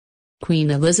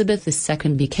Queen Elizabeth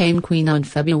II became queen on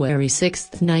February 6,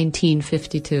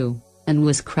 1952, and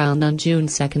was crowned on June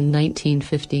 2,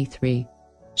 1953.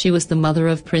 She was the mother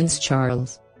of Prince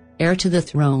Charles, heir to the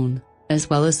throne, as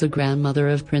well as the grandmother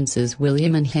of Princes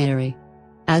William and Harry.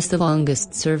 As the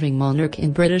longest-serving monarch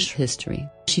in British history,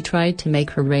 she tried to make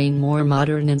her reign more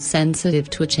modern and sensitive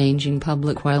to a changing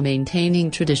public while maintaining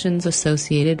traditions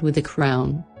associated with the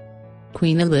crown.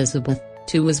 Queen Elizabeth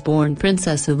II was born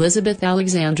Princess Elizabeth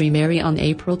Alexandra Mary on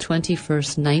April 21,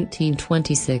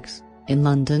 1926, in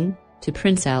London, to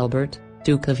Prince Albert,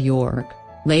 Duke of York,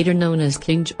 later known as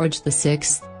King George VI,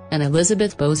 and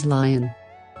Elizabeth Bowes-Lyon.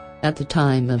 At the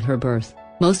time of her birth,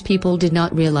 most people did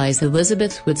not realize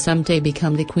Elizabeth would someday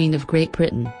become the Queen of Great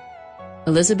Britain.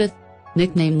 Elizabeth,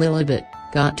 nicknamed Lilibet,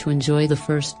 got to enjoy the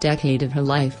first decade of her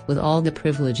life with all the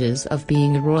privileges of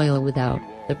being a royal without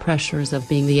the pressures of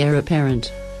being the heir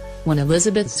apparent. When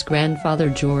Elizabeth's grandfather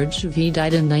George V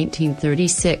died in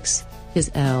 1936, his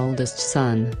eldest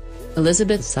son,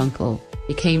 Elizabeth's uncle,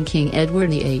 became King Edward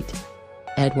VIII.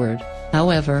 Edward,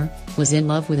 however, was in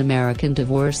love with American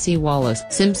divorcee Wallis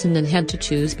Simpson and had to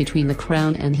choose between the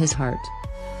crown and his heart.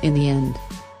 In the end,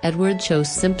 Edward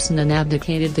chose Simpson and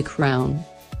abdicated the crown.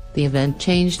 The event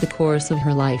changed the course of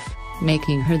her life,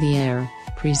 making her the heir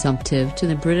presumptive to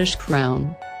the British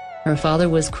crown. Her father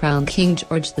was crowned King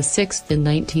George VI in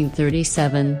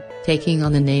 1937, taking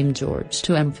on the name George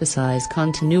to emphasize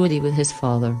continuity with his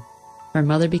father. Her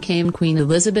mother became Queen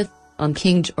Elizabeth on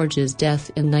King George's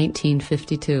death in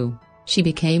 1952. She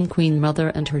became Queen Mother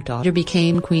and her daughter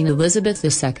became Queen Elizabeth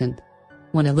II.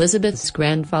 When Elizabeth's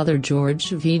grandfather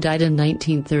George V died in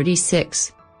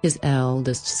 1936, his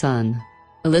eldest son,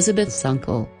 Elizabeth's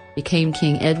uncle, became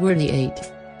King Edward VIII.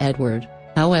 Edward,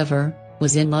 however,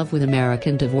 was in love with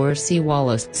American divorcee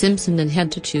Wallis Simpson and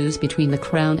had to choose between the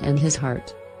crown and his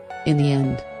heart. In the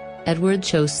end, Edward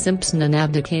chose Simpson and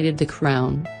abdicated the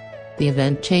crown. The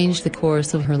event changed the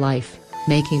course of her life,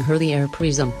 making her the heir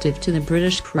presumptive to the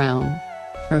British crown.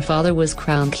 Her father was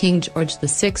crowned King George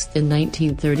VI in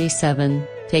 1937,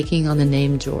 taking on the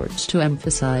name George to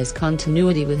emphasize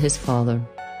continuity with his father.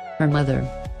 Her mother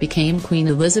became Queen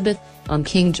Elizabeth on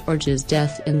King George's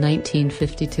death in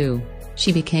 1952.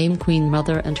 She became Queen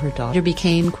Mother and her daughter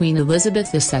became Queen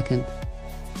Elizabeth II.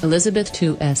 Elizabeth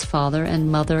II's father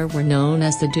and mother were known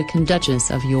as the Duke and Duchess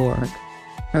of York.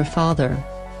 Her father,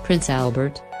 Prince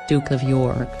Albert, Duke of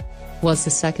York, was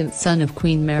the second son of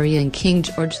Queen Mary and King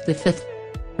George V.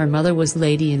 Her mother was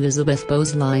Lady Elizabeth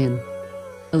Bowes-Lyon.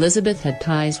 Elizabeth had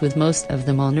ties with most of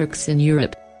the monarchs in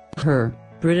Europe. Her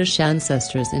British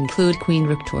ancestors include Queen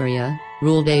Victoria,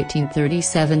 ruled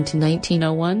 1837 to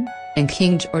 1901, and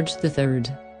King George III,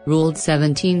 ruled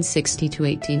 1760 to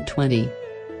 1820.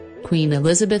 Queen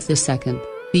Elizabeth II,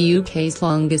 the UK's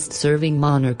longest-serving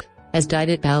monarch, has died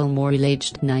at Balmoral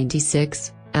aged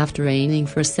 96, after reigning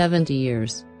for 70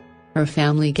 years. Her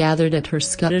family gathered at her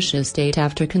Scottish estate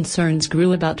after concerns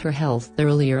grew about her health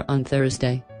earlier on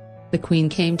Thursday. The Queen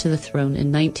came to the throne in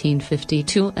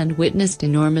 1952 and witnessed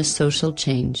enormous social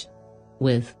change.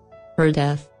 With her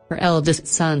death, her eldest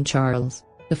son Charles,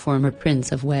 the former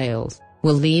Prince of Wales,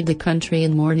 will lead the country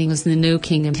in mourning as the new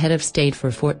king and head of state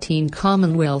for 14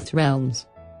 Commonwealth realms.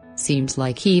 Seems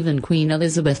like even Queen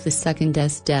Elizabeth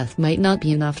II's death might not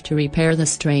be enough to repair the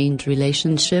strained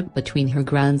relationship between her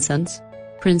grandsons,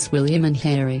 Prince William and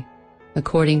Harry.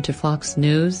 According to Fox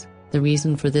News, the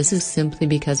reason for this is simply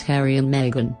because Harry and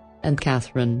Meghan, and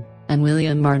Catherine, and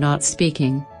William are not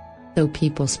speaking. Though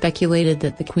people speculated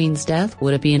that the Queen's death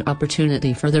would be an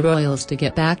opportunity for the royals to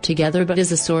get back together, but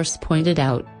as a source pointed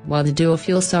out, while the duo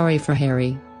feels sorry for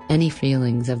Harry, any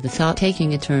feelings of the thought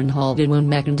taking a turn halted when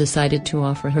Meghan decided to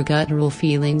offer her guttural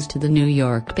feelings to the New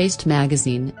York-based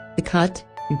magazine, The Cut.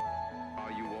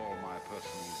 Are you all my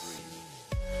personal dreams?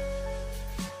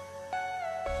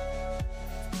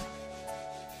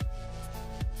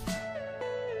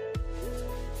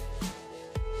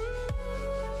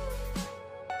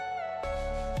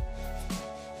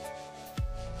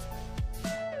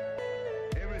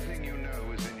 Everything you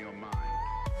know is in your mind.